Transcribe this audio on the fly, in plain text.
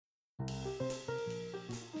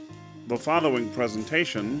The following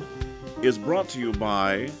presentation is brought to you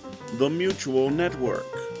by the Mutual Network.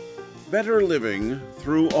 Better living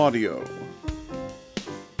through audio.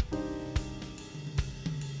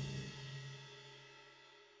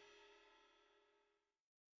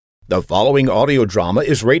 The following audio drama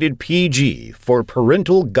is rated PG for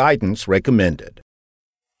parental guidance recommended.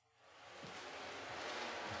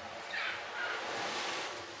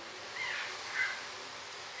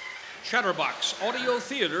 Chatterbox Audio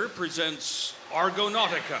Theater presents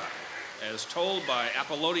Argonautica, as told by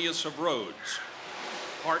Apollonius of Rhodes,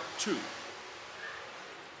 Part 2.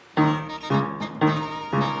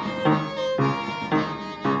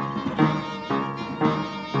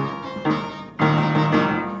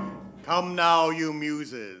 Come now, you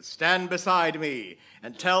muses, stand beside me,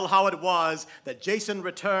 and tell how it was that Jason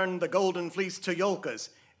returned the golden fleece to Iolcus,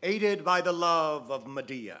 aided by the love of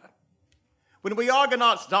Medea. When we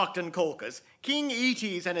Argonauts docked in Colchis, King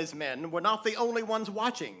Aeetes and his men were not the only ones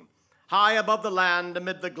watching. High above the land,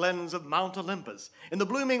 amid the glens of Mount Olympus, in the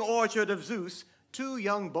blooming orchard of Zeus, two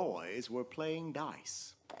young boys were playing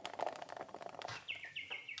dice.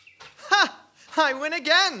 Ha! I win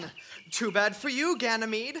again! Too bad for you,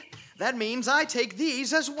 Ganymede. That means I take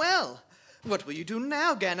these as well. What will you do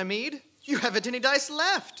now, Ganymede? You haven't any dice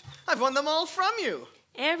left. I've won them all from you.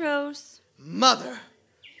 Eros. Mother,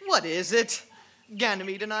 what is it?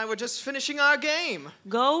 Ganymede and I were just finishing our game.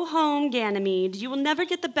 Go home, Ganymede. You will never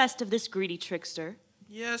get the best of this greedy trickster.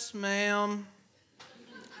 Yes, ma'am.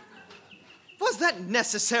 Was that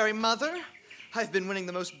necessary, Mother? I've been winning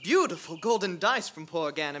the most beautiful golden dice from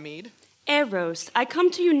poor Ganymede. Eros, I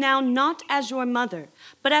come to you now not as your mother,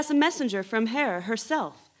 but as a messenger from Hera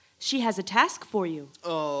herself. She has a task for you.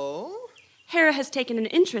 Oh? Hera has taken an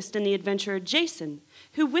interest in the adventurer Jason,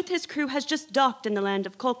 who with his crew has just docked in the land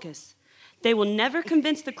of Colchis. They will never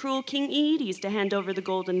convince the cruel King Aeetes to hand over the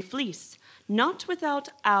golden fleece, not without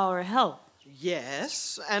our help.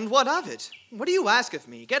 Yes, and what of it? What do you ask of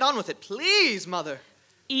me? Get on with it, please, Mother.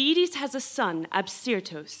 Aeetes has a son,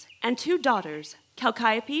 Absyrtos, and two daughters,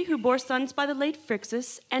 Chalciope, who bore sons by the late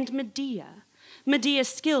Phrixus, and Medea. Medea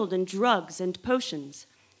skilled in drugs and potions.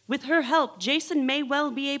 With her help, Jason may well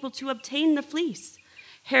be able to obtain the fleece.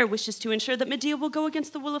 Hera wishes to ensure that Medea will go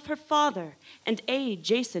against the will of her father and aid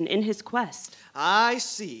Jason in his quest. I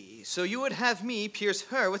see. So you would have me pierce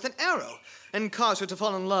her with an arrow and cause her to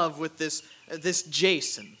fall in love with this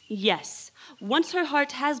Jason. Yes. Once her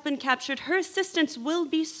heart has been captured, her assistance will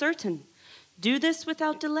be certain. Do this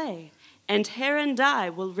without delay, and Hera and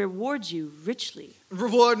I will reward you richly.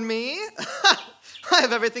 Reward me? I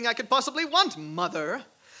have everything I could possibly want, Mother.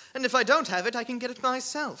 And if I don't have it, I can get it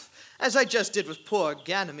myself, as I just did with poor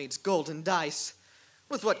Ganymede's golden dice.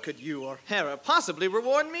 With what could you or Hera possibly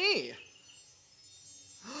reward me?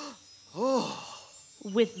 Oh.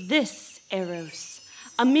 With this, Eros,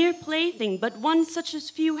 a mere plaything, but one such as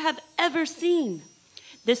few have ever seen.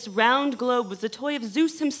 This round globe was the toy of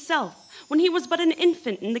Zeus himself when he was but an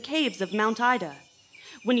infant in the caves of Mount Ida.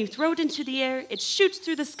 When you throw it into the air, it shoots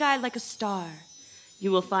through the sky like a star.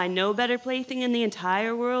 You will find no better plaything in the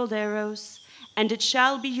entire world, Eros, and it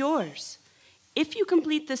shall be yours, if you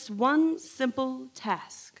complete this one simple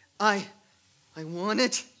task. I want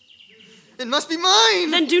it. It must be mine!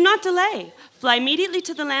 Then do not delay. Fly immediately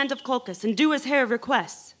to the land of Colchis and do as Hera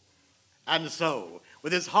requests. And so,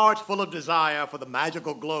 with his heart full of desire for the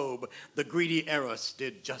magical globe, the greedy Eros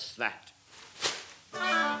did just that.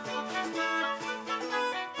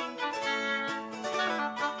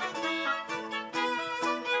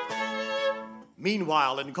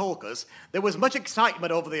 Meanwhile, in Colchis, there was much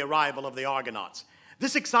excitement over the arrival of the Argonauts.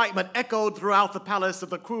 This excitement echoed throughout the palace of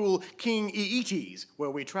the cruel King Aeetes, where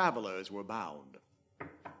we travelers were bound.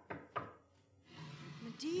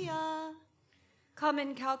 Medea. Come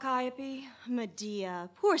in, Chalciope. Medea,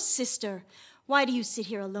 poor sister, why do you sit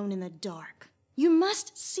here alone in the dark? You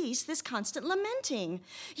must cease this constant lamenting.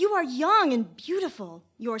 You are young and beautiful.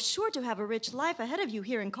 You're sure to have a rich life ahead of you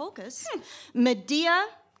here in Colchis. Medea,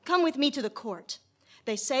 come with me to the court.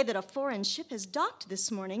 They say that a foreign ship has docked this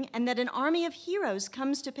morning and that an army of heroes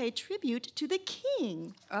comes to pay tribute to the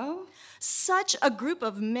king. Oh? Such a group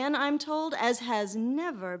of men, I'm told, as has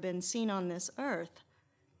never been seen on this earth.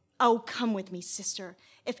 Oh, come with me, sister.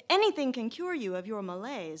 If anything can cure you of your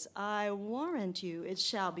malaise, I warrant you it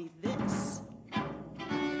shall be this.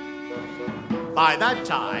 By that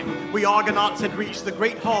time, we Argonauts had reached the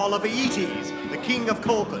great hall of Aeetes, the king of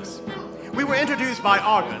Colchis. We were introduced by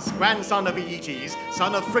Argus, grandson of Aeetes,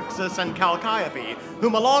 son of Phrixus and Chalciope,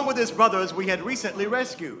 whom along with his brothers we had recently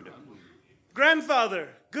rescued. Grandfather,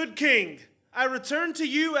 good king, I return to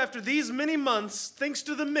you after these many months, thanks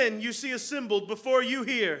to the men you see assembled before you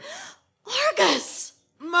here. Argus!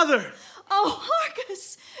 Mother! Oh,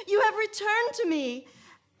 Argus, you have returned to me,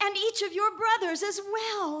 and each of your brothers as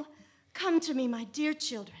well. Come to me, my dear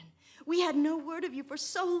children. We had no word of you for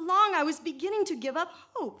so long, I was beginning to give up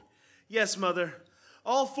hope. Yes, Mother.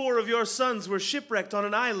 All 4 of your sons were shipwrecked on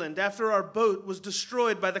an island after our boat was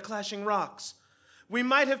destroyed by the clashing rocks. We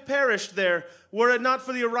might have perished there were it not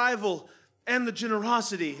for the arrival and the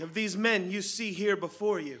generosity of these men you see here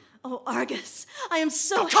before you. Oh, Argus, I am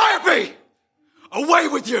so... Calliope! Away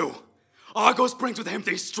with you! Argos brings with him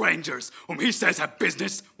these strangers, whom he says have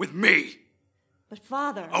business with me. But,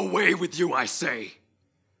 Father... Away with you, I say.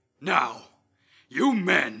 Now, you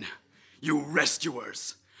men, you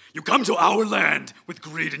rescuers, you come to our land with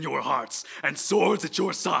greed in your hearts and swords at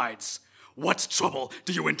your sides. What trouble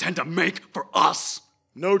do you intend to make for us?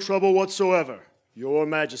 No trouble whatsoever, Your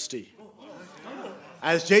Majesty.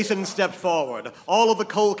 As Jason stepped forward, all of the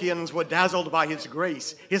Colchians were dazzled by his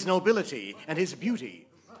grace, his nobility, and his beauty.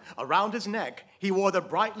 Around his neck, he wore the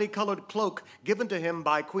brightly colored cloak given to him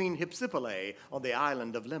by Queen Hypsipyle on the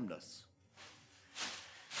island of Lemnos.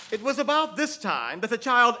 It was about this time that the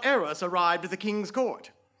child Eros arrived at the king's court.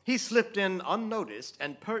 He slipped in unnoticed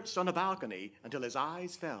and perched on a balcony until his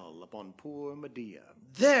eyes fell upon poor Medea.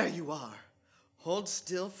 There you are. Hold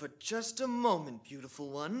still for just a moment, beautiful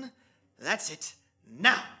one. That's it.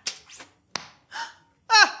 Now.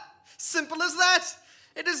 Simple as that.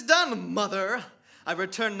 It is done, Mother. I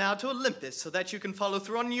return now to Olympus so that you can follow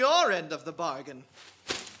through on your end of the bargain.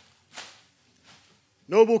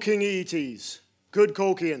 Noble King Aeetes, good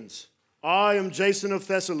Colchians, I am Jason of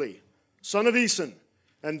Thessaly, son of Aeson,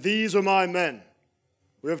 and these are my men.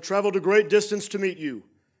 We have traveled a great distance to meet you,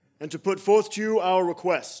 and to put forth to you our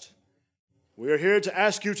request. We are here to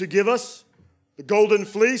ask you to give us the golden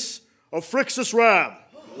fleece of Phrixus Ram.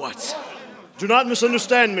 What? Do not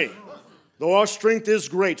misunderstand me. Though our strength is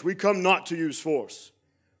great, we come not to use force.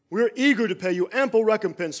 We are eager to pay you ample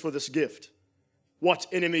recompense for this gift. What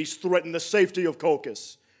enemies threaten the safety of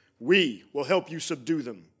Colchis? We will help you subdue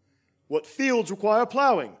them. What fields require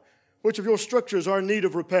plowing? Which of your structures are in need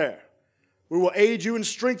of repair? We will aid you in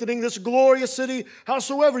strengthening this glorious city,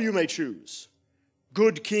 howsoever you may choose.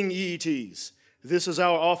 Good King Aeetes, this is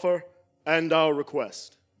our offer and our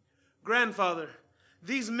request. Grandfather,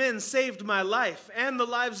 these men saved my life and the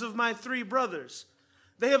lives of my 3 brothers.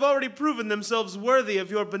 They have already proven themselves worthy of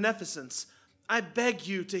your beneficence. I beg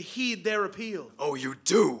you to heed their appeal. Oh, you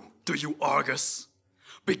do you, Argus?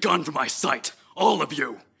 Begone from my sight, all of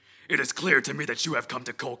you. It is clear to me that you have come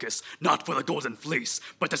to Colchis, not for the golden fleece,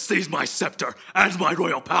 but to seize my scepter and my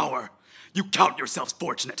royal power. You count yourselves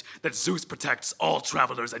fortunate that Zeus protects all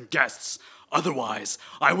travelers and guests. Otherwise,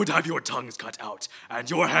 I would have your tongues cut out and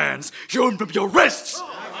your hands hewn from your wrists.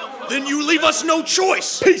 Then you leave us no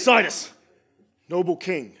choice. Peace, Idas! Noble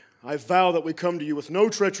king, I vow that we come to you with no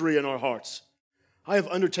treachery in our hearts. I have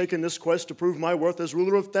undertaken this quest to prove my worth as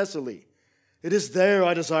ruler of Thessaly. It is there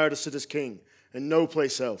I desire to sit as king, and no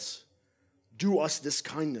place else. Do us this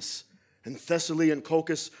kindness, and Thessaly and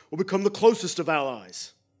Colchis will become the closest of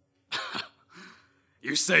allies.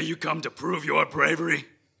 You say you come to prove your bravery?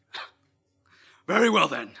 Very well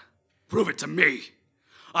then, prove it to me.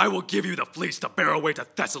 I will give you the fleece to bear away to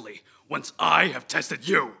Thessaly once I have tested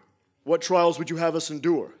you. What trials would you have us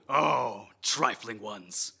endure? Oh, trifling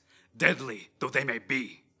ones, deadly though they may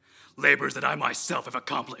be. Labors that I myself have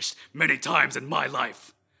accomplished many times in my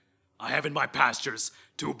life. I have in my pastures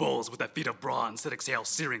 2 bulls with the feet of bronze that exhale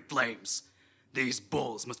searing flames. These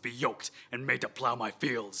bulls must be yoked and made to plow my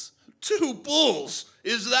fields. 2 bulls?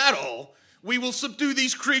 Is that all? We will subdue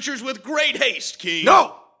these creatures with great haste, King.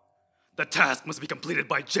 No! The task must be completed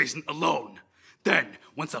by Jason alone. Then,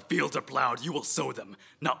 once the fields are plowed, you will sow them,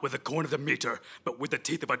 not with the corn of the meter, but with the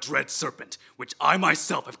teeth of a dread serpent, which I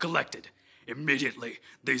myself have collected. Immediately,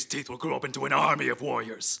 these teeth will grow up into an army of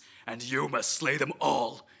warriors, and you must slay them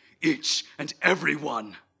all, each and every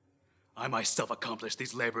one. I myself accomplished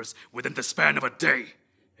these labors within the span of a day.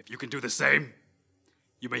 If you can do the same,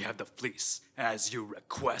 you may have the fleece as you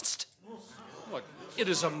request. What? It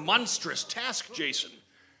is a monstrous task, Jason.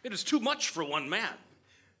 It is too much for one man.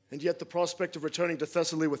 And yet the prospect of returning to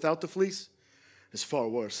Thessaly without the fleece is far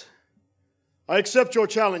worse. I accept your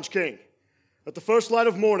challenge, King. At the first light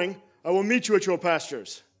of morning, I will meet you at your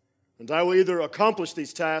pastures, and I will either accomplish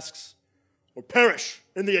these tasks or perish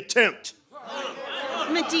in the attempt.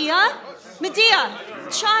 Medea? Medea!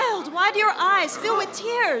 Child, why do your eyes fill with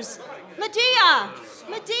tears? Medea!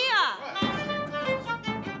 Medea!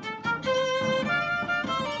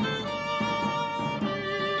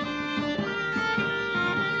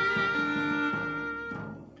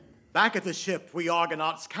 Back at the ship, we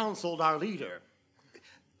Argonauts counseled our leader.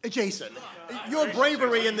 Jason, your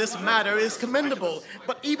bravery in this matter is commendable,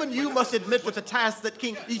 but even you must admit that the task that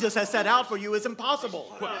King Aegeus has set out for you is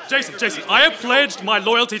impossible. Well, Jason, I have pledged my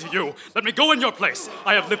loyalty to you. Let me go in your place.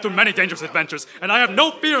 I have lived through many dangerous adventures, and I have no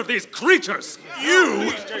fear of these creatures.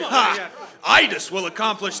 You? Ha! Idas will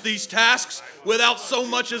accomplish these tasks without so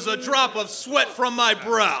much as a drop of sweat from my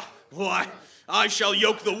brow. Why, I shall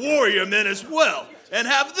yoke the warrior men as well, and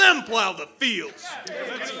have them plow the fields.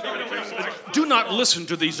 Do not listen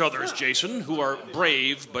to these others, Jason, who are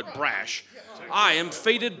brave but brash. I am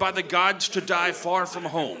fated by the gods to die far from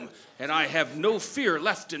home, and I have no fear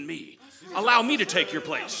left in me. Allow me to take your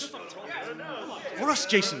place. For us,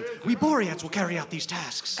 Jason, we Boreads will carry out these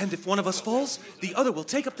tasks. And if one of us falls, the other will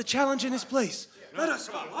take up the challenge in his place. Let us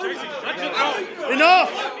go.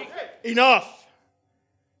 Enough! Enough!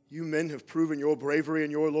 You men have proven your bravery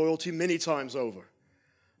and your loyalty many times over.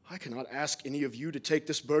 I cannot ask any of you to take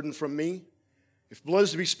this burden from me. If blood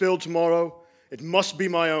is to be spilled tomorrow, it must be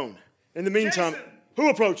my own. In the meantime, Jason! Who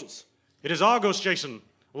approaches? It is Argos, Jason,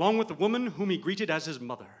 along with the woman whom he greeted as his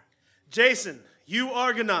mother. Jason, you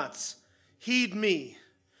Argonauts, heed me.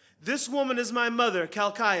 This woman is my mother,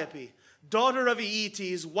 Chalciope, daughter of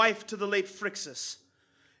Aeetes, wife to the late Phrixus.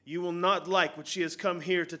 You will not like what she has come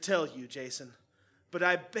here to tell you, Jason, but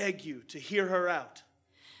I beg you to hear her out.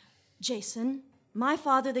 Jason, my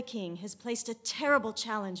father the king has placed a terrible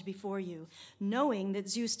challenge before you, knowing that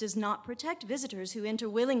Zeus does not protect visitors who enter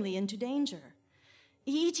willingly into danger.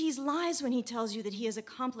 Aeetes lies when he tells you that he has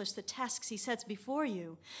accomplished the tasks he sets before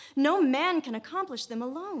you. No man can accomplish them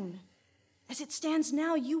alone. As it stands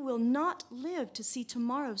now, you will not live to see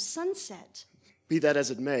tomorrow's sunset. Be that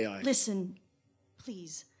as it may, Listen,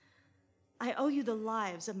 please. I owe you the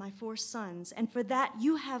lives of my 4 sons, and for that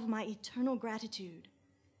you have my eternal gratitude.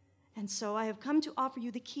 And so I have come to offer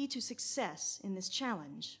you the key to success in this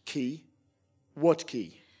challenge. Key? What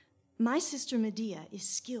key? My sister Medea is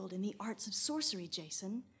skilled in the arts of sorcery,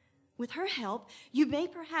 Jason. With her help, you may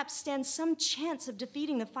perhaps stand some chance of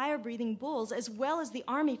defeating the fire-breathing bulls as well as the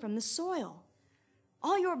army from the soil.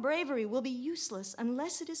 All your bravery will be useless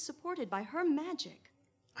unless it is supported by her magic.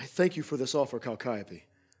 I thank you for this offer, Chalciope,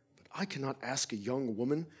 but I cannot ask a young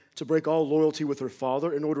woman to break all loyalty with her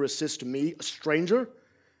father in order to assist me, a stranger.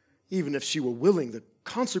 Even if she were willing, the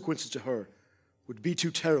consequences to her would be too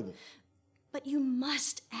terrible. But you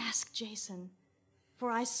must ask, Jason, for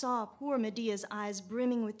I saw poor Medea's eyes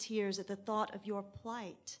brimming with tears at the thought of your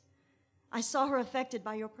plight. I saw her affected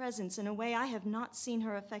by your presence in a way I have not seen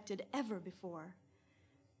her affected ever before.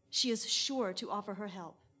 She is sure to offer her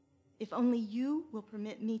help, if only you will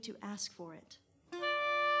permit me to ask for it.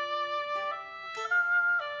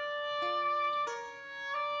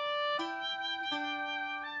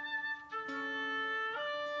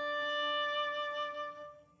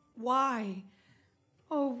 Why?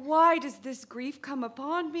 Oh, why does this grief come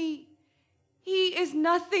upon me? He is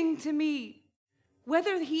nothing to me.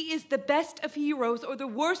 Whether he is the best of heroes or the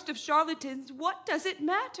worst of charlatans, what does it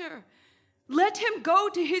matter? Let him go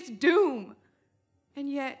to his doom.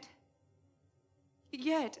 And yet...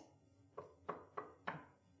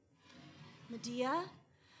 Medea?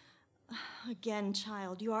 Again,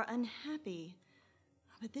 child, you are unhappy.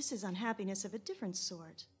 But this is unhappiness of a different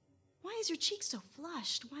sort. Why is your cheek so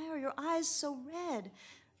flushed? Why are your eyes so red?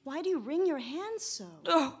 Why do you wring your hands so?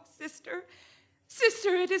 Oh, sister,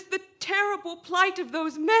 it is the terrible plight of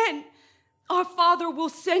those men. Our father will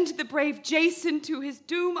send the brave Jason to his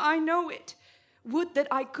doom, I know it. Would that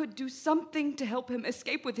I could do something to help him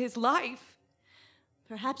escape with his life.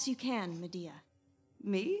 Perhaps you can, Medea.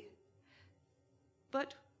 Me?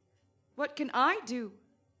 But what can I do?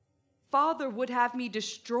 Father would have me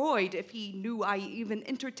destroyed if he knew I even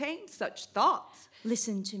entertained such thoughts.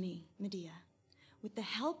 Listen to me, Medea. With the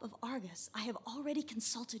help of Argus, I have already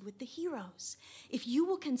consulted with the heroes. If you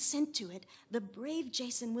will consent to it, the brave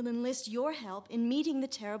Jason will enlist your help in meeting the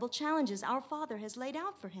terrible challenges our father has laid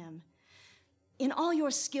out for him. In all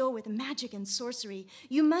your skill with magic and sorcery,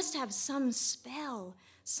 you must have some spell,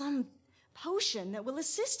 some potion that will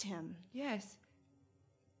assist him. Yes,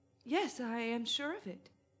 I am sure of it.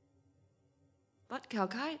 But,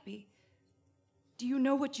 Chalciope, do you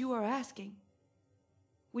know what you are asking?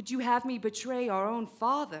 Would you have me betray our own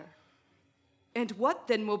father? And what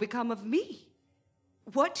then will become of me?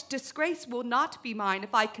 What disgrace will not be mine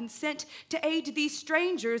if I consent to aid these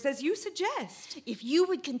strangers as you suggest? If you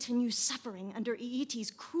would continue suffering under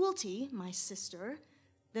Aeetes' cruelty, my sister,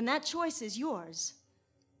 then that choice is yours.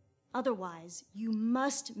 Otherwise, you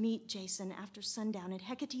must meet Jason after sundown at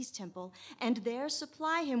Hecate's temple and there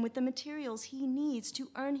supply him with the materials he needs to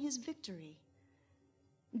earn his victory.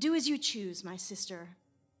 Do as you choose, my sister.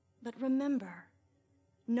 But remember,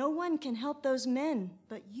 no one can help those men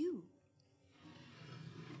but you.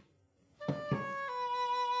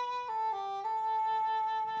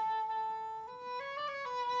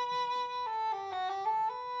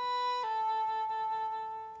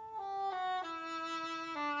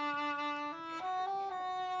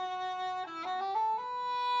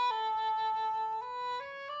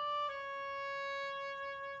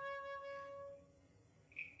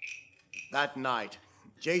 That night,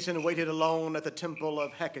 Jason waited alone at the temple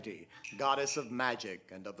of Hecate, goddess of magic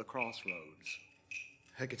and of the crossroads.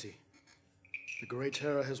 Hecate, the great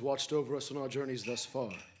Hera has watched over us on our journeys thus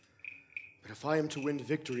far. But if I am to win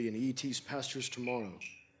victory in E.T.'s pastures tomorrow,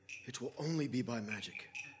 it will only be by magic.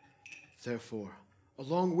 Therefore,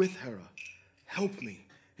 along with Hera, help me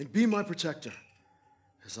and be my protector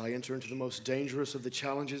as I enter into the most dangerous of the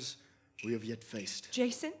challenges we have yet faced.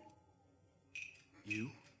 Jason? You?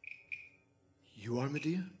 You are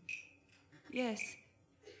Medea? Yes.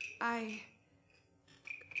 I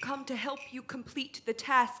come to help you complete the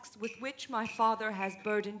tasks with which my father has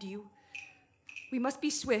burdened you. We must be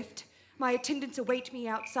swift. My attendants await me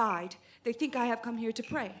outside. They think I have come here to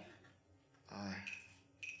pray.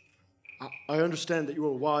 I understand that you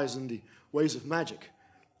are wise in the ways of magic.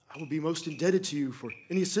 I will be most indebted to you for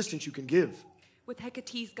any assistance you can give. With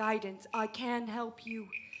Hecate's guidance, I can help you.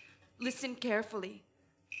 Listen carefully.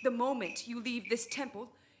 The moment you leave this temple,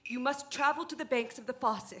 you must travel to the banks of the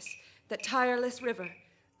Phocis, that tireless river.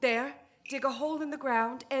 There, dig a hole in the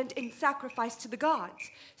ground and, in sacrifice to the gods,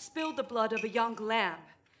 spill the blood of a young lamb.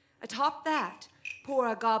 Atop that, pour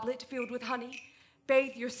a goblet filled with honey,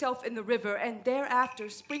 bathe yourself in the river, and thereafter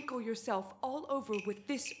sprinkle yourself all over with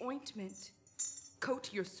this ointment. Coat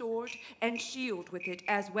your sword and shield with it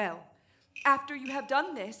as well. After you have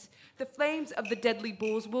done this, the flames of the deadly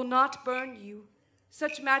bulls will not burn you.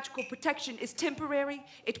 Such magical protection is temporary.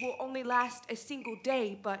 It will only last a single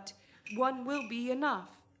day, but one will be enough.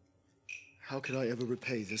 How could I ever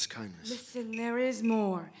repay this kindness? Listen, there is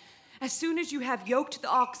more. As soon as you have yoked the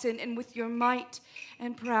oxen, and with your might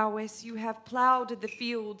and prowess you have plowed the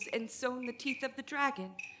fields and sown the teeth of the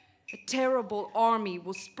dragon, a terrible army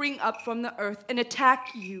will spring up from the earth and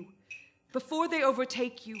attack you. Before they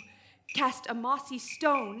overtake you, cast a mossy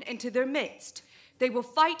stone into their midst. They will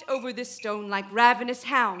fight over this stone like ravenous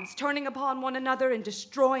hounds, turning upon one another and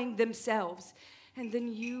destroying themselves. And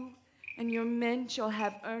then you and your men shall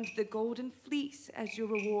have earned the golden fleece as your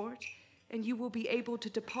reward, and you will be able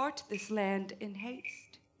to depart this land in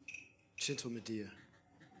haste. Gentle Medea,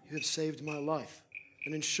 you have saved my life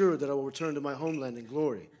and ensured that I will return to my homeland in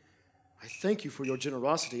glory. I thank you for your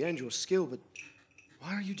generosity and your skill, but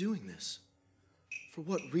why are you doing this? For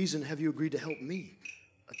what reason have you agreed to help me?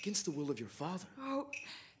 Against the will of your father. Oh,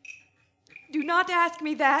 do not ask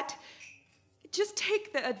me that. Just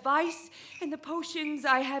take the advice and the potions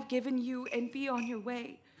I have given you and be on your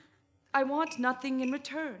way. I want nothing in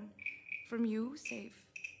return from you save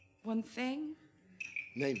one thing.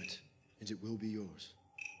 Name it, and it will be yours.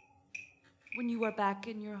 When you are back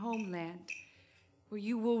in your homeland, where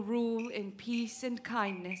you will rule in peace and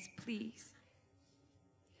kindness, please.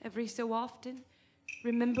 Every so often,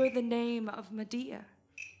 remember the name of Medea.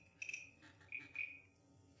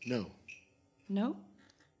 No. No?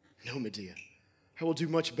 No, Medea. I will do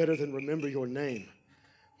much better than remember your name.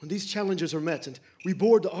 When these challenges are met and we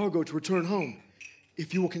board the Argo to return home,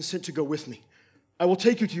 if you will consent to go with me, I will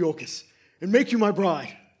take you to Iolcus and make you my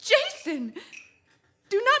bride. Jason!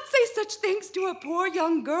 Do not say such things to a poor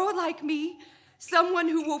young girl like me, someone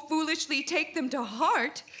who will foolishly take them to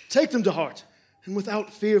heart. Take them to heart, and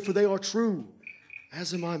without fear, for they are true,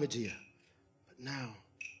 as am I, Medea. But now,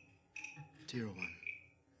 dear one,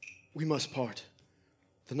 we must part.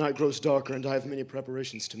 The night grows darker, and I have many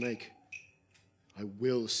preparations to make. I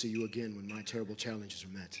will see you again when my terrible challenges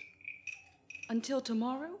are met. Until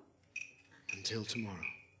tomorrow? Until tomorrow.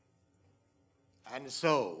 And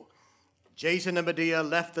so, Jason and Medea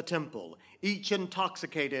left the temple, each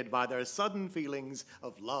intoxicated by their sudden feelings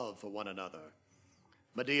of love for one another.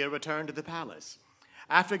 Medea returned to the palace.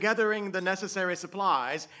 After gathering the necessary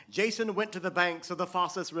supplies, Jason went to the banks of the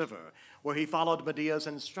Phocis River, where he followed Medea's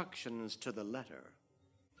instructions to the letter.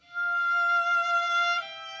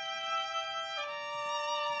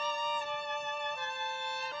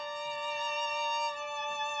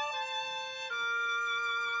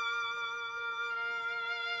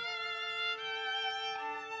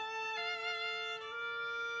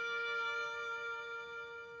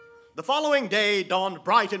 The following day dawned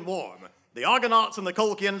bright and warm. The Argonauts and the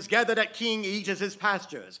Colchians gathered at King Aegeus'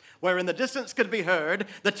 pastures, where in the distance could be heard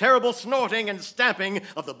the terrible snorting and stamping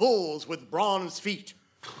of the bulls with bronze feet.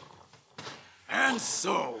 And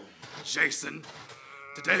so, Jason,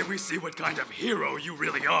 today we see what kind of hero you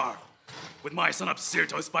really are. With my son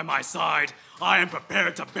Absyrtos by my side, I am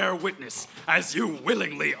prepared to bear witness as you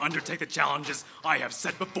willingly undertake the challenges I have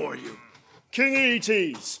set before you. King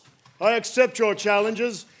Aeetes, I accept your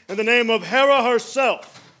challenges in the name of Hera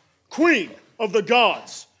herself, Queen of the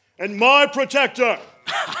Gods, and my protector.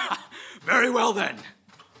 Very well then.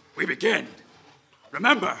 We begin.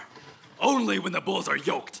 Remember, only when the bulls are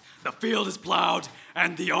yoked, the field is plowed,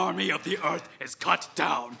 and the army of the earth is cut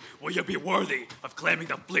down will you be worthy of claiming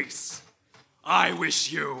the fleece. I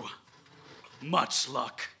wish you much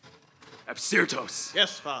luck. Absyrtos.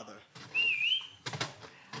 Yes, Father.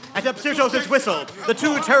 At Absyrtos' whistle, the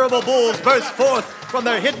two terrible bulls burst forth from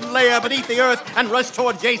their hidden lair beneath the earth and rushed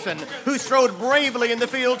toward Jason, who strode bravely in the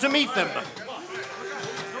field to meet them.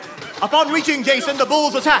 Upon reaching Jason, the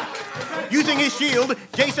bulls attacked. Using his shield,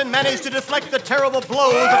 Jason managed to deflect the terrible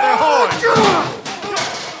blows of their horns.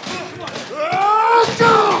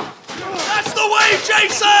 That's the way,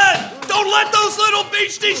 Jason! Don't let those little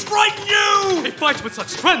beasties frighten you! He fights with such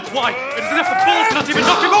strength, why, it's as if the bulls cannot even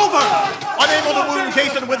knock him over! Unable to wound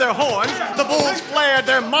Jason with their horns, the bulls flared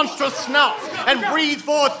their monstrous snouts and breathed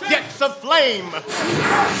forth jets of flame.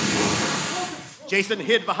 Jason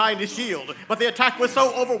hid behind his shield, but the attack was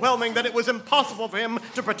so overwhelming that it was impossible for him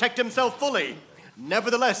to protect himself fully.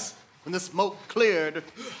 Nevertheless, when the smoke cleared...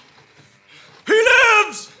 He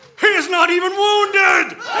lives! He is not even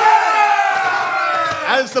wounded!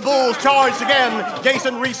 As the bulls charged again,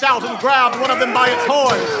 Jason reached out and grabbed one of them by its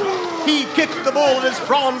horns. He kicked the bull in his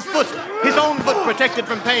bronze foot, his own foot protected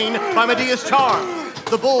from pain by Medea's charms.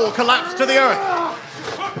 The bull collapsed to the earth.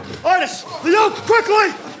 Artis, the yoke,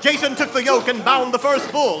 quickly! Jason took the yoke and bound the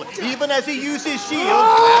first bull, even as he used his shield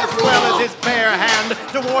as well as his bare hand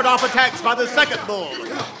to ward off attacks by the second bull.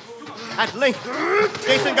 At length,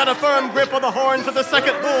 Jason got a firm grip on the horns of the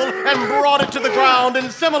second bull and brought it to the ground in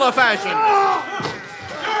similar fashion.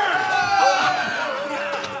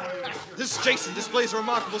 This Jason displays a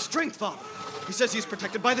remarkable strength, Father. He says he's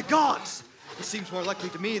protected by the gods. It seems more likely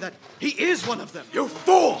to me that he is one of them. You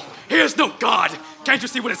fool! He is no god! Can't you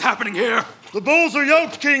see what is happening here? The bulls are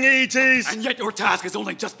yoked, King Aeetes! And yet your task has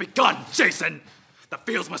only just begun, Jason! The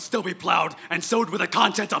fields must still be plowed and sowed with the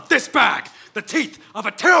contents of this bag, the teeth of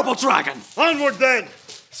a terrible dragon! Onward then!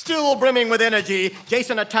 Still brimming with energy,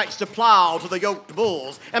 Jason attached a plow to the yoked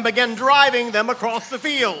bulls and began driving them across the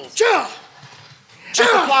fields. Cha! As the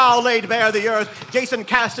plow laid bare the earth, Jason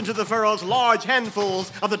cast into the furrows large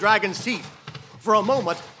handfuls of the dragon's teeth. For a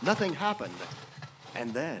moment, nothing happened.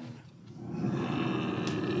 And then...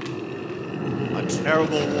 a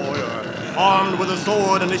terrible warrior, armed with a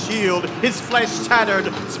sword and a shield, his flesh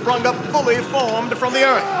tattered, sprung up fully formed from the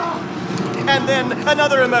earth. And then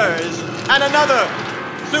another emerged, and another.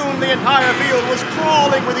 Soon the entire field was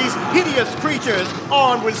crawling with these hideous creatures,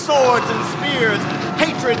 armed with swords and spears,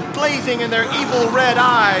 hatred blazing in their evil red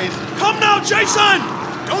eyes. Come now, Jason!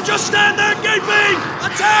 Don't just stand there gaping!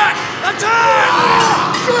 Attack! Attack!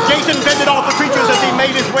 Jason fended off the creatures as he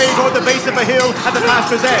made his way toward the base of a hill at the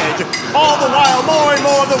pasture's edge. All the while, more and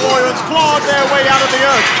more of the warriors clawed their way out of the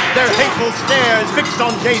earth, their hateful stares fixed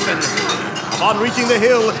on Jason. Upon reaching the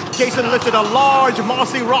hill, Jason lifted a large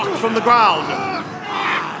mossy rock from the ground.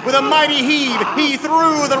 With a mighty heave, he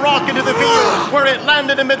threw the rock into the field, where it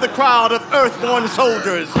landed amid the crowd of earthborn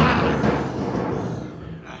soldiers.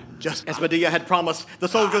 Just as Medea had promised, the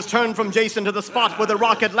soldiers turned from Jason to the spot where the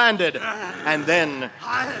rock had landed. And then,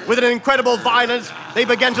 with an incredible violence, they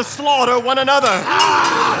began to slaughter one another.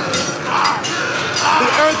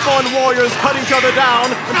 The earthborn warriors cut each other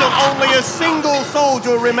down until only a single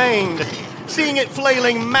soldier remained. Seeing it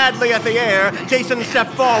flailing madly at the air, Jason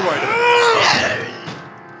stepped forward.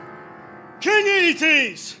 King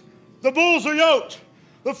Aeetes! The bulls are yoked.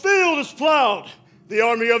 The field is plowed. The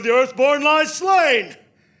army of the Earthborn lies slain.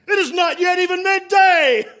 It is not yet even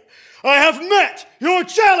midday. I have met your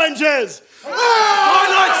challenges.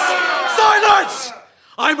 Silence! Silence!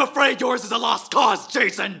 I'm afraid yours is a lost cause,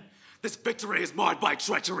 Jason. This victory is marred by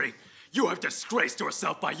treachery. You have disgraced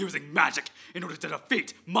yourself by using magic in order to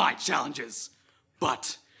defeat my challenges.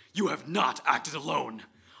 But you have not acted alone.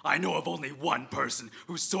 I know of only one person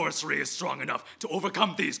whose sorcery is strong enough to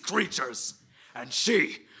overcome these creatures. And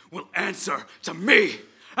she will answer to me,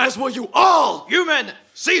 as will you all! You men,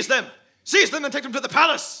 seize them! Seize them and take them to the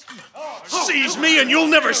palace! Seize me and you'll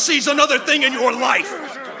never seize another thing in your life!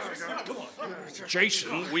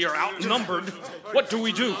 Jason, we are outnumbered. What do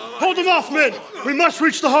we do? Hold them off, men! We must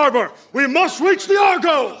reach the harbor! We must reach the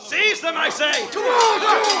Argo! Seize them, I say!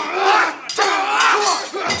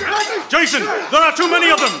 Jason, there are too many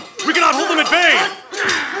of them! We cannot hold them at bay!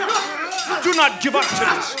 Do not give up to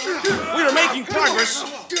this. We are making progress.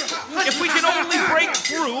 If we can only break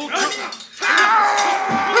through to...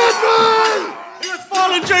 Edmund! He has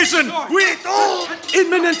fallen, Jason!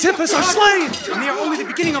 Edmund and Tiphys are slain! And they are only the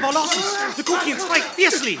beginning of our losses. The Colchians fight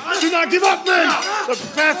fiercely. Do not give up, men! The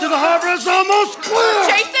path to the harbor is almost clear!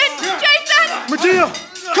 Jason! Jason! Medea,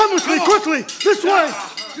 come with me, quickly! This way!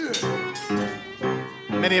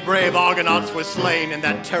 Many brave Argonauts were slain in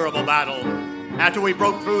that terrible battle. After we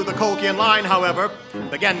broke through the Colchian line, however, and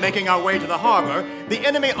began making our way to the harbor, the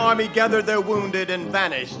enemy army gathered their wounded and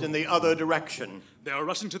vanished in the other direction. They are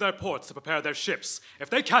rushing to their ports to prepare their ships. If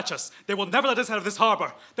they catch us, they will never let us out of this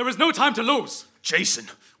harbor. There is no time to lose. Jason,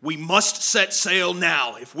 we must set sail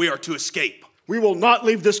now if we are to escape. We will not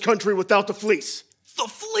leave this country without the fleece. The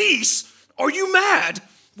fleece? Are you mad?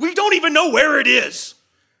 We don't even know where it is.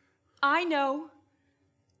 I know.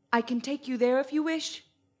 I can take you there if you wish.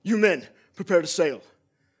 You men, prepare to sail.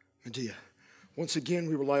 Medea, once again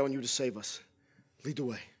we rely on you to save us. Lead the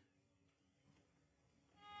way.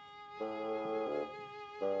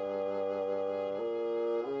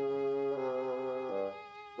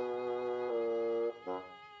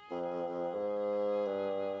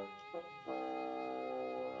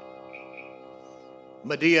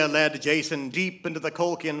 Medea led Jason deep into the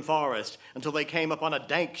Colchian forest until they came upon a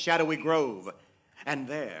dank, shadowy grove. And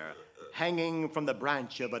there, hanging from the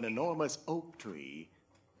branch of an enormous oak tree,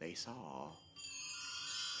 they saw...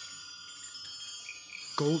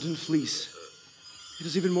 Golden fleece. It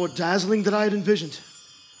is even more dazzling than I had envisioned.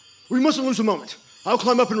 We mustn't lose a moment. I'll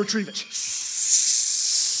climb up and retrieve it.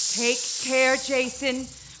 Take care, Jason.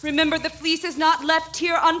 Remember, the fleece is not left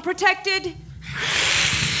here unprotected.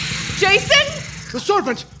 Jason! The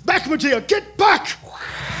serpent! Back, Medea! Get back!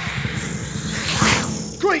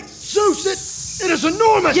 Great Zeus! It is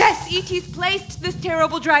enormous! Yes, Aeetes placed this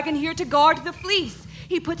terrible dragon here to guard the fleece.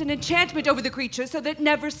 He put an enchantment over the creature so that it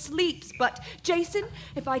never sleeps. But, Jason,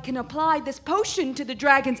 if I can apply this potion to the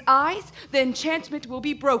dragon's eyes, the enchantment will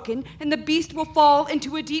be broken and the beast will fall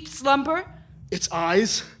into a deep slumber. Its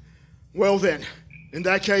eyes? Well then, in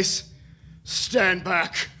that case, stand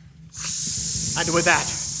back. And with that,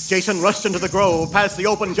 Jason rushed into the grove, past the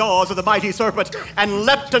open jaws of the mighty serpent, and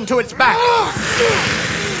leapt into its back.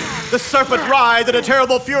 The serpent writhed in a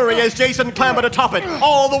terrible fury as Jason clambered atop it,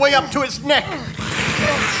 all the way up to its neck.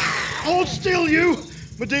 Hold still, you!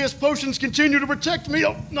 Medea's potions continue to protect me,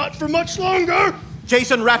 not for much longer!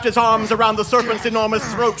 Jason wrapped his arms around the serpent's enormous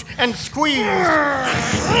throat and squeezed.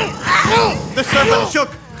 The serpent shook,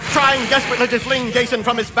 trying desperately to fling Jason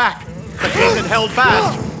from his back, but Jason held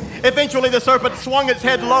fast. Eventually, the serpent swung its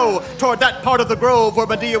head low toward that part of the grove where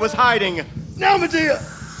Medea was hiding. Now, Medea!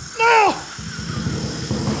 Now!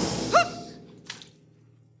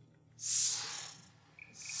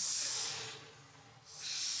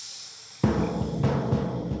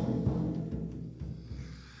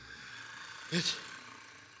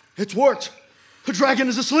 It's worked. The dragon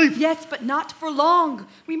is asleep. Yes, but not for long.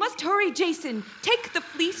 We must hurry, Jason. Take the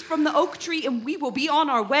fleece from the oak tree and we will be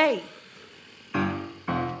on our way.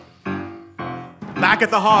 Back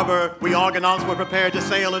at the harbor, we Argonauts were prepared to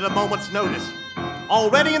sail at a moment's notice.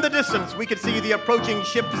 Already in the distance, we could see the approaching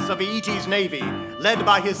ships of Aeetes' navy, led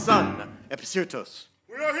by his son, Epicurus.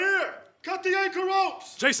 We are here! Cut the anchor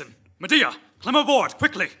ropes! Jason, Medea, climb aboard,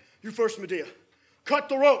 quickly! You first, Medea. Cut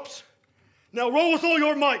the ropes. Now row with all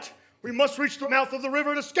your might. We must reach the mouth of the river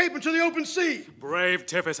and escape into the open sea. Brave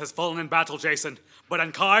Tiphys has fallen in battle, Jason, but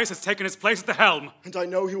Anchises has taken his place at the helm. And I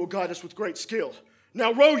know he will guide us with great skill.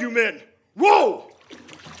 Now row, you men! Row!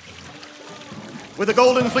 With the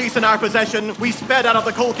golden fleece in our possession, we sped out of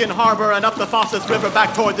the Colchian harbor and up the Phasis River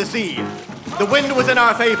back toward the sea. The wind was in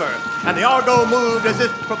our favor, and the Argo moved as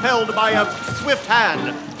if propelled by a swift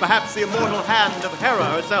hand, perhaps the immortal hand of Hera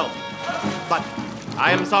herself. But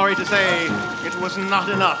I am sorry to say, it was not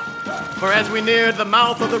enough. For as we neared the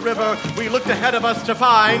mouth of the river, we looked ahead of us to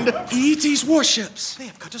find... Aeetes' warships! They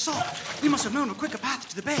have cut us off. We must have known a quicker path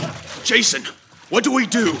to the bay. Jason, what do? We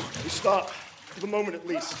stop. For the moment, at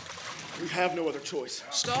least. We have no other choice.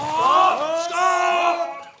 Stop!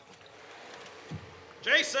 Stop!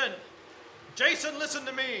 Jason! Jason, listen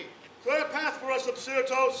to me! Clear path for us,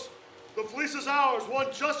 Epicurus. The fleece is ours, won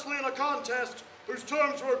justly in a contest whose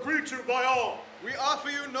terms were agreed to by all. We offer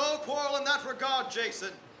you no quarrel in that regard, Jason.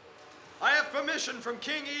 I have permission from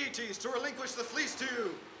King Aeetes to relinquish the fleece to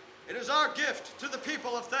you. It is our gift to the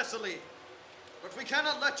people of Thessaly. But we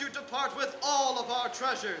cannot let you depart with all of our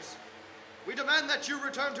treasures. We demand that you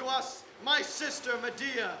return to us my sister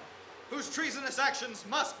Medea, whose treasonous actions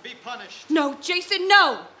must be punished. No, Jason,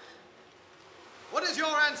 no! What is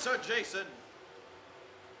your answer, Jason?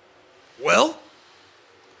 Well,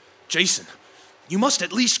 Jason, you must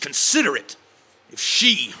at least consider it. If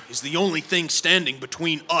she is the only thing standing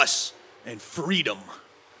between us and freedom.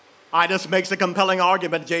 Idas makes a compelling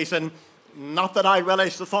argument, Jason. Not that I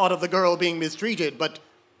relish the thought of the girl being mistreated, but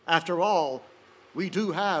after all, we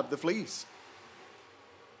do have the fleece.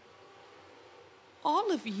 All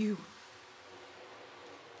of you.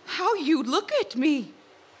 How you look at me.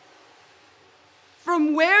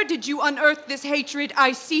 From where did you unearth this hatred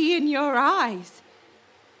I see in your eyes?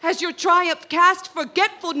 Has your triumph cast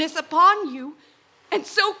forgetfulness upon you, and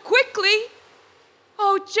so quickly?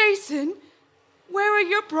 Oh, Jason, where are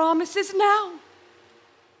your promises now?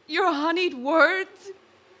 Your honeyed words?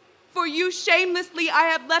 For you shamelessly I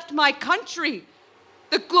have left my country,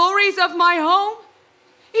 the glories of my home,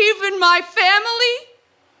 even my family,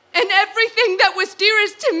 and everything that was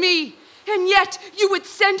dearest to me, and yet you would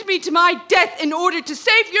send me to my death in order to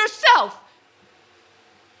save yourself.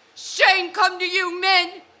 Shame come to you,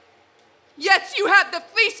 men. Yes, you have the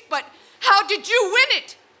fleece, but how did you win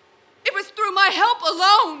it? It was through my help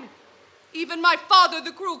alone. Even my father,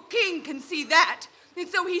 the cruel king, can see that, and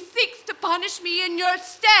so he seeks to punish me in your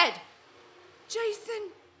stead. Jason,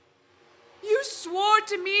 you swore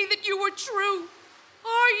to me that you were true.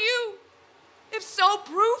 Are you? If so,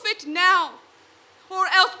 prove it now. Or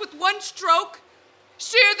else with one stroke,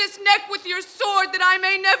 shear this neck with your sword that I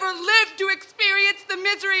may never live to experience the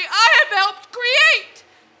misery I have helped create.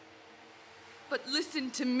 But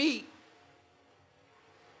listen to me.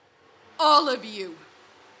 All of you.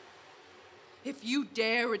 If you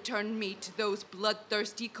dare return me to those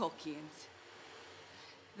bloodthirsty Colchians,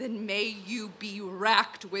 then may you be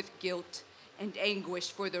racked with guilt and anguish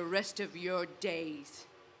for the rest of your days.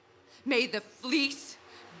 May the fleece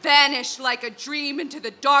vanish like a dream into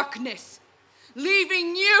the darkness,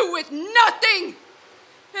 leaving you with nothing.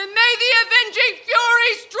 And may the avenging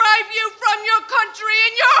furies drive you from your country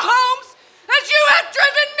and your homes as you have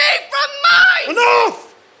driven me from mine!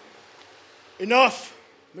 Enough! Enough,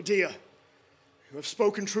 Medea. You have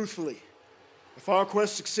spoken truthfully. If our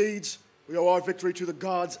quest succeeds, we owe our victory to the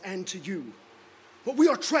gods and to you. But we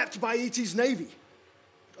are trapped by Aeetes' navy.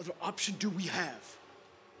 What other option do we have?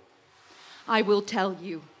 I will tell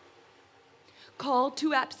you. Call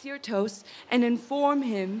to Apsyrtos and inform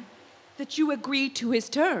him that you agree to his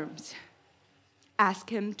terms.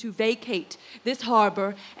 Ask him to vacate this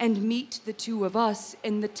harbor and meet the two of us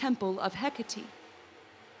in the temple of Hecate,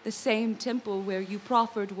 the same temple where you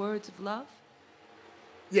proffered words of love.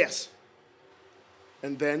 Yes.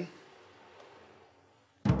 And then?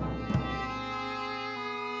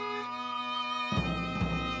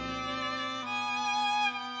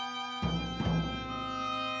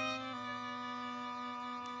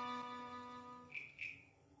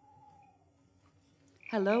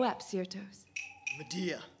 Hello, Apsyrtos.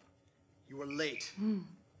 Medea, you were late.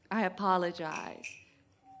 I apologize.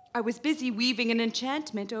 I was busy weaving an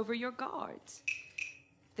enchantment over your guards.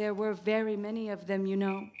 There were very many of them, you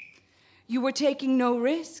know. You were taking no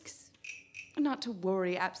risks. Not to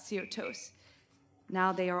worry, Apsyrtos.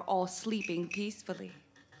 Now they are all sleeping peacefully.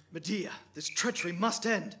 Medea, this treachery must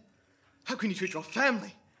end. How can you treat your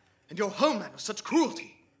family and your homeland with such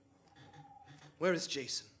cruelty? Where is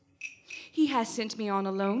Jason? He has sent me on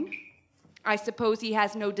alone. I suppose he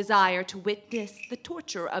has no desire to witness the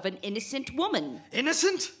torture of an innocent woman.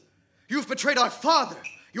 Innocent? You've betrayed our father,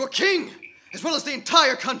 your king, as well as the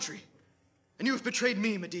entire country. And you have betrayed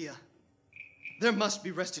me, Medea. There must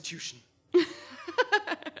be restitution.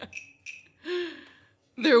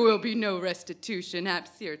 There will be no restitution,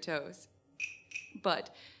 Apsyrtos.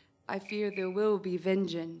 But I fear there will be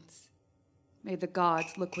vengeance. May the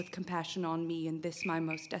gods look with compassion on me in this my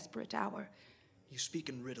most desperate hour. You speak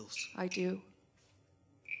in riddles. I do.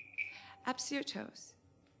 Apsyrtos,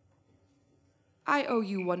 I owe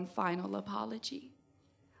you one final apology.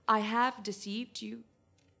 I have deceived you.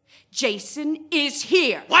 Jason is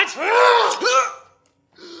here. What?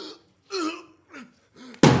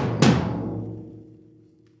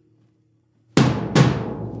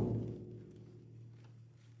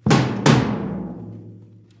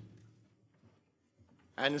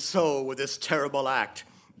 And so, with this terrible act,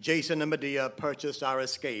 Jason and Medea purchased our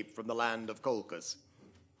escape from the land of Colchis.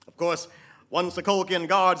 Of course, once the Colchian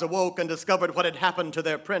guards awoke and discovered what had happened to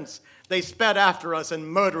their prince, they sped after us in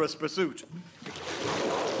murderous pursuit.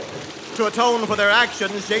 To atone for their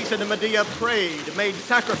actions, Jason and Medea prayed, made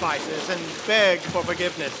sacrifices, and begged for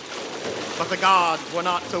forgiveness. But the gods were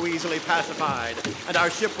not so easily pacified, and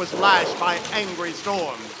our ship was lashed by angry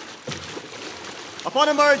storms. Upon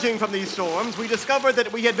emerging from these storms, we discovered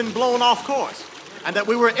that we had been blown off course, and that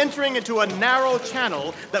we were entering into a narrow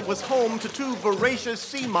channel that was home to two voracious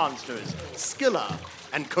sea monsters, Scylla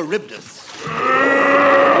and Charybdis.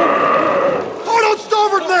 Hard on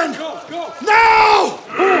starboard, men! Now!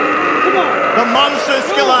 The monster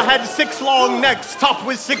Scylla had 6 long necks topped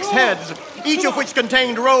with 6 heads, each of which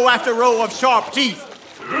contained row after row of sharp teeth.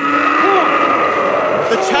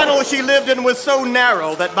 The channel she lived in was so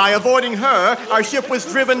narrow that by avoiding her, our ship was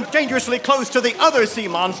driven dangerously close to the other sea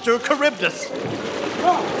monster, Charybdis.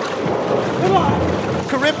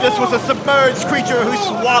 Charybdis was a submerged creature who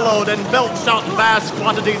swallowed and belched out vast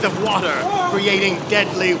quantities of water, creating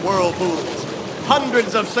deadly whirlpools.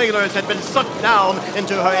 Hundreds of sailors had been sucked down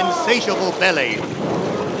into her insatiable belly.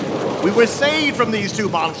 We were saved from these 2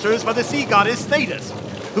 monsters by the sea goddess Thetis,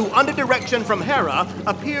 who, under direction from Hera,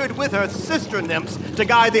 appeared with her sister nymphs to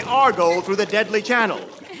guide the Argo through the deadly channel.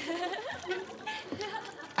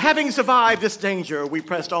 Having survived this danger, we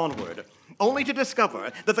pressed onward, only to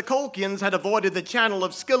discover that the Colchians had avoided the channel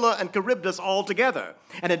of Scylla and Charybdis altogether,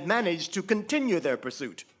 and had managed to continue their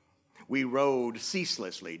pursuit. We rowed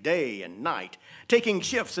ceaselessly, day and night, taking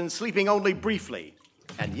shifts and sleeping only briefly,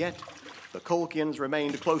 and yet the Colchians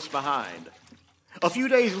remained close behind. A few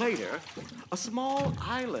days later, a small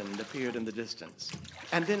island appeared in the distance,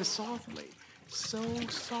 and then softly, so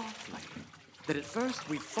softly, that at first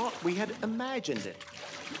we thought we had imagined it.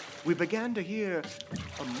 We began to hear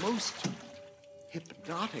a most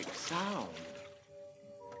hypnotic sound.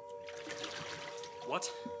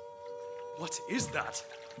 What? What is that?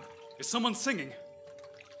 Is someone singing?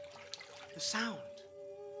 The sound.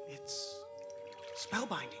 It's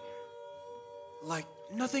spellbinding. Like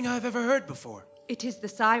nothing I've ever heard before. It is the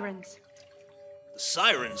sirens. The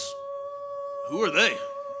sirens? Who are they?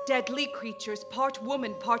 Deadly creatures, part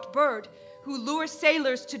woman, part bird, who lure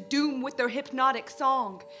sailors to doom with their hypnotic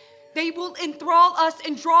song. They will enthrall us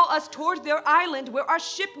and draw us toward their island, where our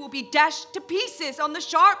ship will be dashed to pieces on the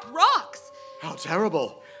sharp rocks. How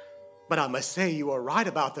terrible! But I must say you are right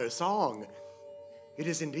about their song. It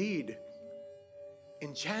is indeed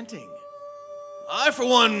enchanting. I, for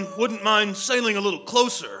one, wouldn't mind sailing a little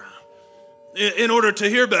closer. In order to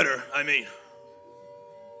hear better, I mean.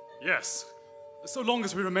 Yes. So long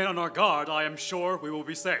as we remain on our guard, I am sure we will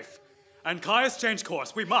be safe. And Caius, change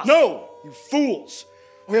course. We must. No, you fools!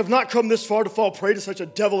 We have not come this far to fall prey to such a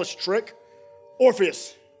devilish trick.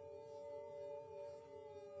 Orpheus.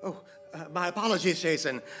 My apologies,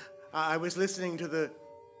 Jason. I was listening to the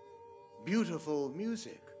beautiful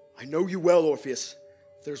music. I know you well, Orpheus.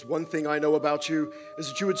 If there's one thing I know about you, is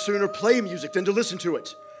that you would sooner play music than to listen to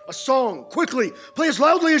it. A song, quickly, play as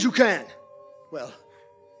loudly as you can. Well,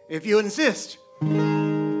 if you insist.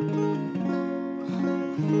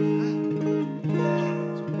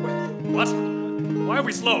 What? Why are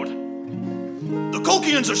we slowed? The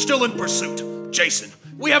Colchians are still in pursuit. Jason,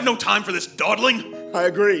 we have no time for this dawdling. I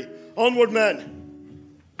agree. Onward, men.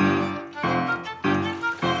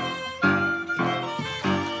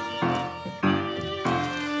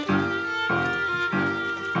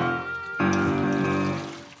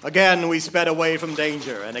 Again, we sped away from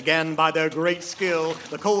danger, and again, by their great skill,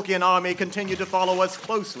 the Colchian army continued to follow us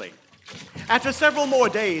closely. After several more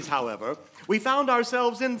days, however, we found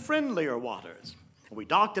ourselves in friendlier waters. We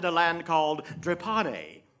docked at a land called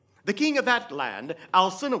Drepane. The king of that land,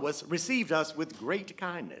 Alcinous, received us with great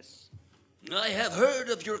kindness. I have heard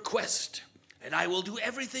of your quest, and I will do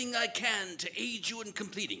everything I can to aid you in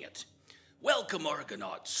completing it. Welcome,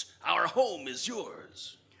 Argonauts. Our home is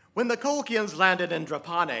yours. When the Colchians landed in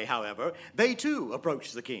Drepane, however, they too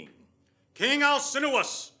approached the king. King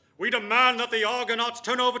Alcinous, we demand that the Argonauts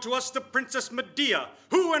turn over to us the Princess Medea,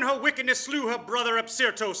 who in her wickedness slew her brother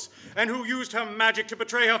Apsyrtos, and who used her magic to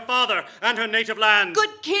betray her father and her native land.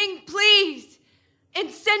 Good king, please! In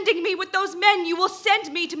sending me with those men, you will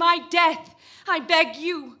send me to my death. I beg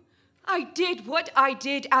you. I did what I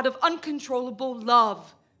did out of uncontrollable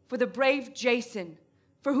love for the brave Jason,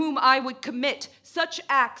 for whom I would commit such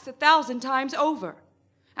acts 1,000 times over.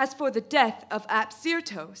 As for the death of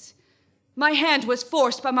Apsyrtos, my hand was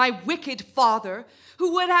forced by my wicked father,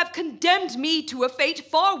 who would have condemned me to a fate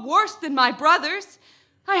far worse than my brother's.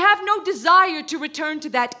 I have no desire to return to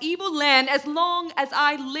that evil land as long as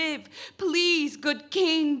I live. Please, good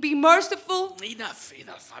king, be merciful. Enough.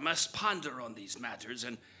 I must ponder on these matters,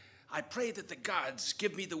 and I pray that the gods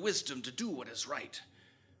give me the wisdom to do what is right.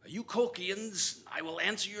 You Colchians, I will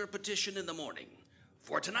answer your petition in the morning.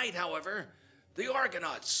 For tonight, however, the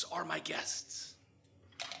Argonauts are my guests.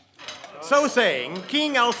 So saying,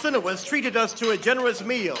 King Alcinous treated us to a generous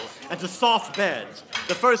meal and to soft beds,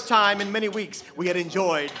 the first time in many weeks we had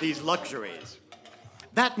enjoyed these luxuries.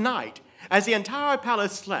 That night, as the entire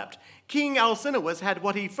palace slept, King Alcinous had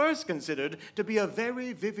what he first considered to be a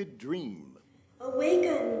very vivid dream.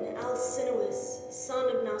 Awaken, Alcinous,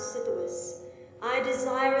 son of Nausithous. I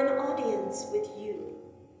desire an audience with you.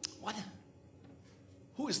 What?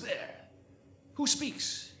 Who is there? Who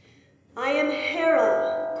speaks? I am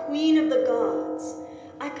Hera, queen of the gods.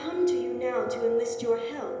 I come to you now to enlist your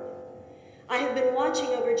help. I have been watching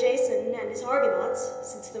over Jason and his Argonauts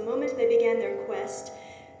since the moment they began their quest,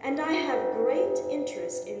 and I have great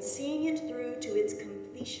interest in seeing it through to its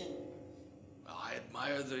completion. I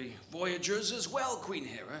admire the voyagers as well, Queen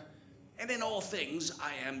Hera, and in all things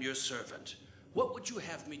I am your servant. What would you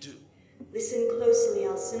have me do? Listen closely,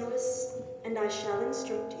 Alcinous, and I shall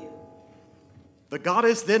instruct you. The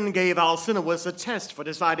goddess then gave Alcinous a test for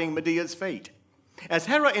deciding Medea's fate. As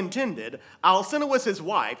Hera intended, Alcinous'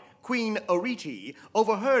 wife, Queen Arete,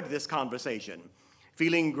 overheard this conversation.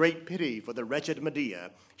 Feeling great pity for the wretched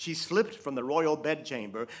Medea, she slipped from the royal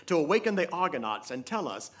bedchamber to awaken the Argonauts and tell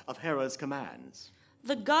us of Hera's commands.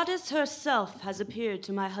 The goddess herself has appeared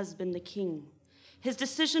to my husband, the king. His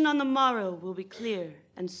decision on the morrow will be clear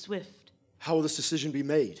and swift. How will this decision be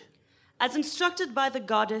made? As instructed by the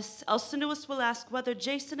goddess, Alcinous will ask whether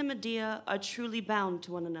Jason and Medea are truly bound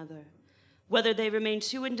to one another, whether they remain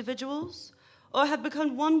two individuals or have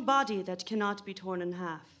become one body that cannot be torn in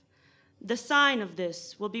half. The sign of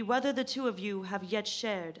this will be whether the two of you have yet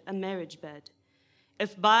shared a marriage bed.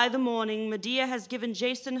 If by the morning Medea has given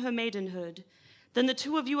Jason her maidenhood, then the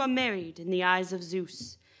two of you are married in the eyes of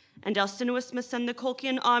Zeus, and Alcinous must send the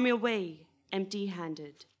Colchian army away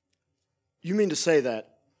empty-handed. You mean to say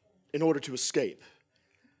that, in order to escape,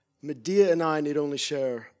 Medea and I need only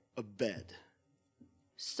share a bed?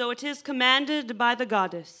 So it is commanded by the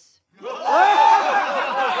goddess.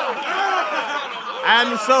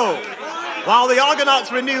 And so, while the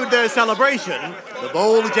Argonauts renewed their celebration, the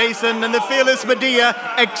bold Jason and the fearless Medea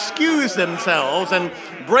excused themselves and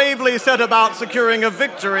bravely set about securing a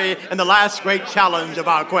victory in the last great challenge of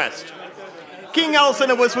our quest. King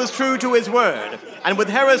Alcinous was true to his word, and with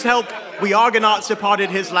Hera's help, we Argonauts departed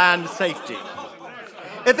his land safety.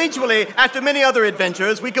 Eventually, after many other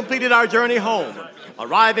adventures, we completed our journey home,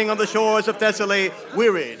 arriving on the shores of Thessaly,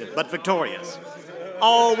 wearied but victorious.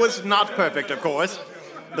 All was not perfect, of course.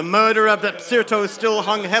 The murder of Apsyrtos still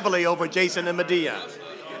hung heavily over Jason and Medea.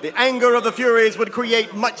 The anger of the Furies would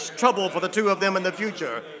create much trouble for the two of them in the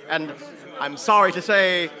future, and, I'm sorry to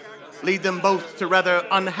say, lead them both to rather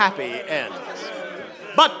unhappy ends.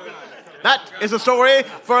 But that is a story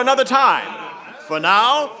for another time. For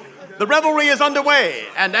now, the revelry is underway,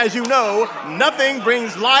 and as you know, nothing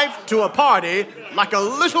brings life to a party like a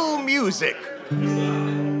little music.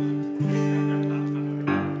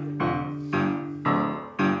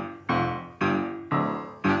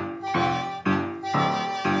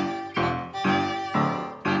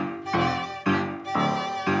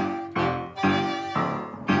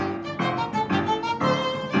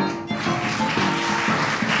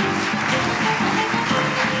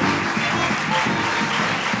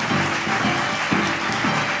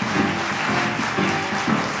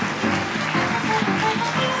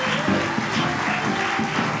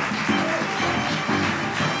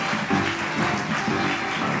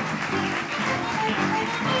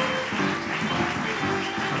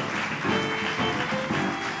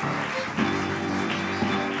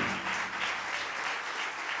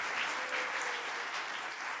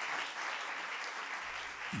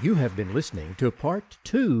 You have been listening to Part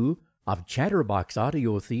 2 of Chatterbox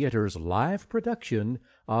Audio Theater's live production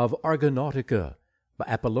of Argonautica by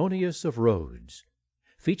Apollonius of Rhodes,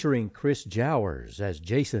 featuring Chris Jowers as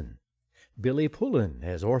Jason, Billy Pullen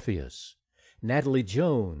as Orpheus, Natalie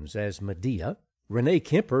Jones as Medea, Renee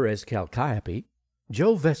Kemper as Chalciope,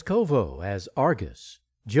 Joe Vescovo as Argus,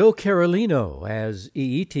 Joe Carolino as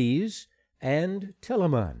Aeetes and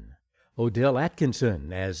Telamon, Odell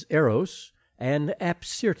Atkinson as Eros and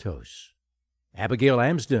Apsyrtos, Abigail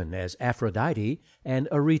Amsden as Aphrodite and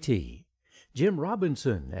Arete, Jim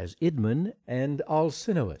Robinson as Idmon and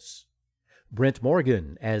Alcinous, Brent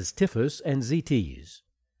Morgan as Tiphys and Zetes,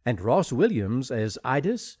 and Ross Williams as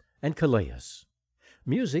Idas and Calais.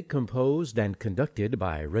 Music composed and conducted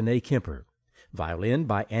by Renee Kemper, violin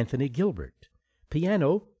by Anthony Gilbert,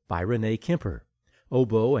 piano by Renee Kemper,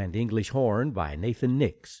 oboe and English horn by Nathan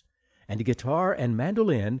Nix, and guitar and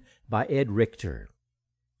mandolin by Ed Richter.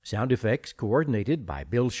 Sound effects coordinated by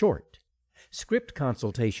Bill Short. Script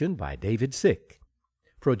consultation by David Sick.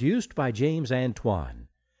 Produced by James Antoine.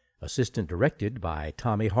 Assistant directed by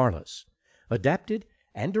Tommy Harless. Adapted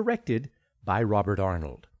and directed by Robert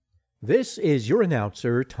Arnold. This is your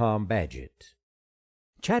announcer, Tom Badgett.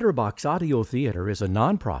 Chatterbox Audio Theater is a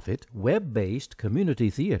nonprofit, web-based community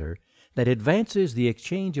theater that advances the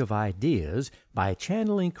exchange of ideas by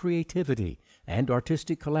channeling creativity and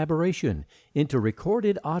artistic collaboration into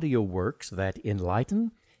recorded audio works that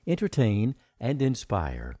enlighten, entertain, and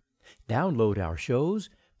inspire. Download our shows,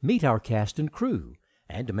 meet our cast and crew,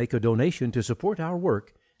 and make a donation to support our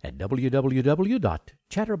work at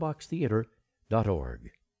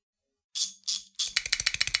www.chatterboxtheater.org.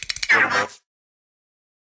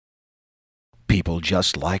 People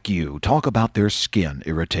just like you talk about their skin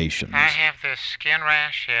irritations. I have this skin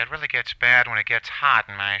rash. It really gets bad when it gets hot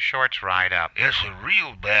and my shorts ride up. It's a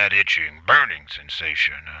real bad itching, burning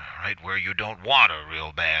sensation. Right where you don't want a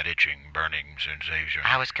real bad itching, burning sensation.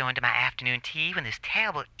 I was going to my afternoon tea when this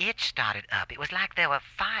terrible itch started up. It was like there were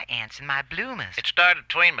fire ants in my bloomers. It started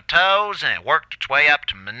between my toes and it worked its way up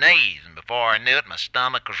to my knees. And before I knew it, my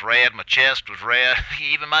stomach was red, my chest was red,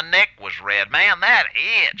 even my neck was red. Man, that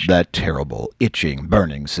itch. That terrible itching,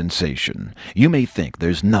 burning sensation. You may think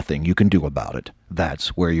there's nothing you can do about it. That's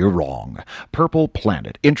where you're wrong. Purple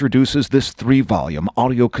Planet introduces this 3-volume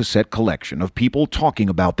audio cassette collection of people talking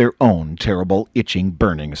about their own terrible itching,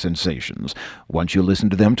 burning sensations. Once you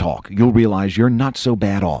listen to them talk, you'll realize you're not so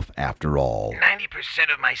bad off after all.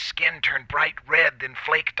 90% of my skin turned bright red, then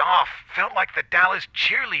flaked off. Felt like the Dallas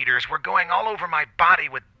cheerleaders were going all over my body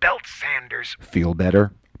with belt sanders. Feel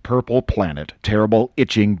better? Purple Planet, Terrible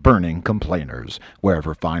Itching Burning Complainers,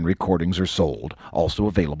 wherever fine recordings are sold. Also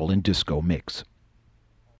available in disco mix.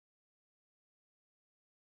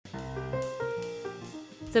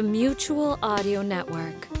 The Mutual Audio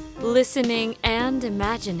Network. Listening and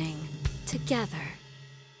imagining together.